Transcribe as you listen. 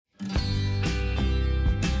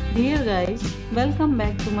Dear guys, welcome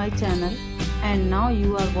back to my channel and now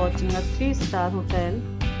you are watching a 3-star hotel.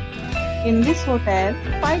 In this hotel,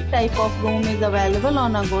 5 type of room is available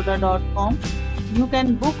on agoda.com. You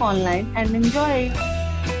can book online and enjoy it.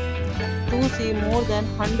 To see more than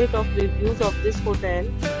 100 of reviews of this hotel,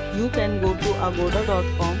 you can go to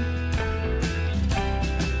agoda.com.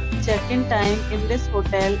 Check-in time in this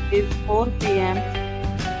hotel is 4 p.m.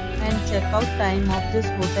 and check-out time of this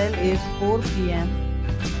hotel is 4 p.m.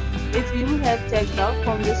 If you have checked out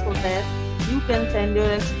from this hotel, you can send your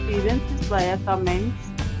experiences via comments.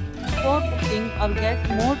 For booking or get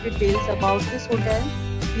more details about this hotel,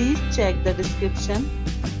 please check the description.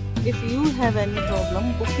 If you have any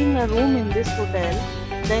problem booking a room in this hotel,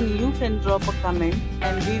 then you can drop a comment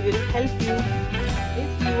and we will help you.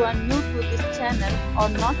 If you are new to this channel or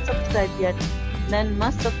not subscribed yet, then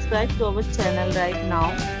must subscribe to our channel right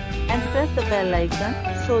now and press the bell icon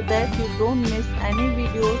so that you don't miss any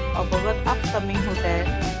videos of our upcoming hotel.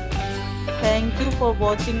 Thank you for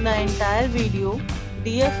watching the entire video.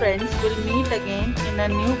 Dear friends, we'll meet again in a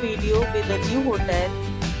new video with a new hotel.